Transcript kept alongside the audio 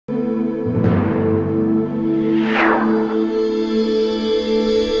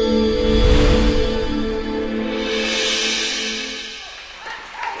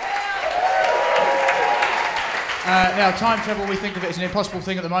Now, time travel, we think of it as an impossible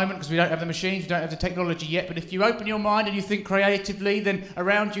thing at the moment because we don't have the machines, we don't have the technology yet, but if you open your mind and you think creatively, then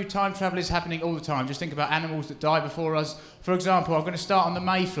around you time travel is happening all the time. Just think about animals that die before us. For example, I'm going to start on the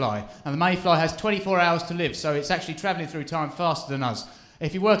mayfly, and the mayfly has 24 hours to live, so it's actually travelling through time faster than us.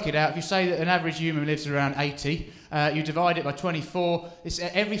 If you work it out, if you say that an average human lives around 80, you divide it by 24, it's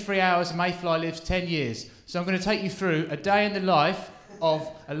every 3 hours a mayfly lives 10 years. So I'm going to take you through a day in the life of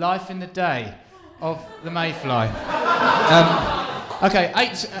a life in the day of the mayfly. Okay,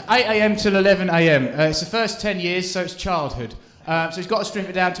 8 a.m. till 11 a.m. It's the first 10 years, so it's childhood. So he's got to strip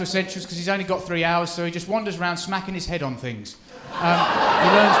it down to essentials because he's only got 3 hours, so he just wanders around smacking his head on things. He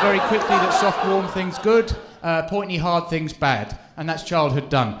learns very quickly that soft, warm things good, pointy, hard things bad, and that's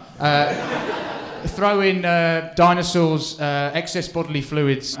childhood done. Throw in dinosaurs, excess bodily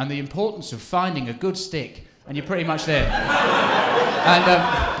fluids, and the importance of finding a good stick, and you're pretty much there.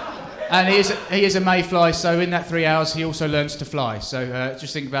 And he is a mayfly, so in that 3 hours he also learns to fly. So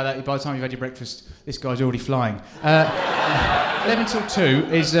just think about that. By the time you've had your breakfast, this guy's already flying. 11 till 2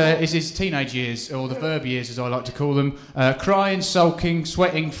 is his teenage years, or the verb years as I like to call them. Crying, sulking,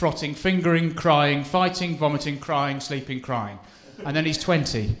 sweating, frotting, fingering, crying, fighting, vomiting, crying, sleeping, crying. And then he's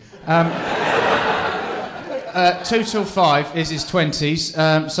 20. 2 till 5 is his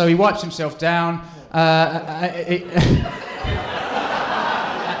 20s, so he wipes himself down.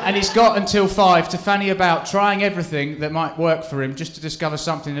 And he's got until 5 to fanny about trying everything that might work for him just to discover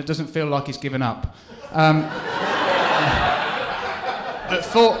something that doesn't feel like he's given up. At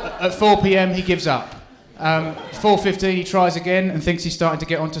 4 p.m. he gives up. 4:15 he tries again and thinks he's starting to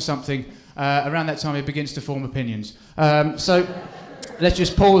get onto something. Around that time he begins to form opinions. So let's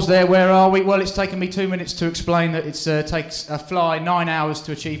just pause there. Where are we? Well, it's taken me 2 minutes to explain that it takes a fly 9 hours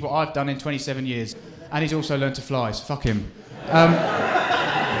to achieve what I've done in 27 years. And he's also learned to fly, so fuck him.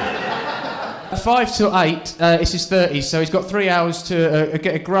 5 till 8 is his 30s, so he's got 3 hours to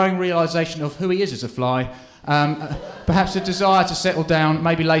get a growing realisation of who he is as a fly. Perhaps a desire to settle down,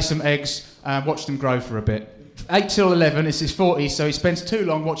 maybe lay some eggs, watch them grow for a bit. 8 till 11 is his 40s, so he spends too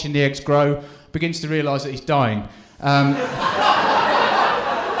long watching the eggs grow, begins to realise that he's dying.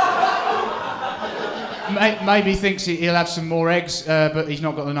 Maybe thinks he'll have some more eggs, but he's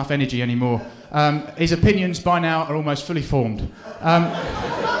not got enough energy anymore. His opinions by now are almost fully formed.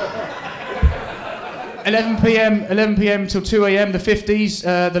 11 p.m. till 2 a.m, the 50s,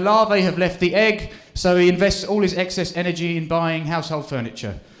 the larvae have left the egg, so he invests all his excess energy in buying household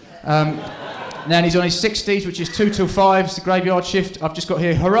furniture. Now he's on his 60s, which is 2 till 5, it's the graveyard shift. I've just got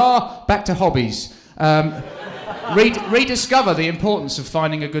here, hurrah, back to hobbies. Rediscover the importance of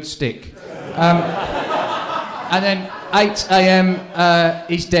finding a good stick. And then 8 a.m,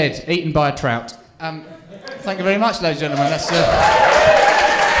 he's dead, eaten by a trout. Thank you very much, ladies and gentlemen. That's,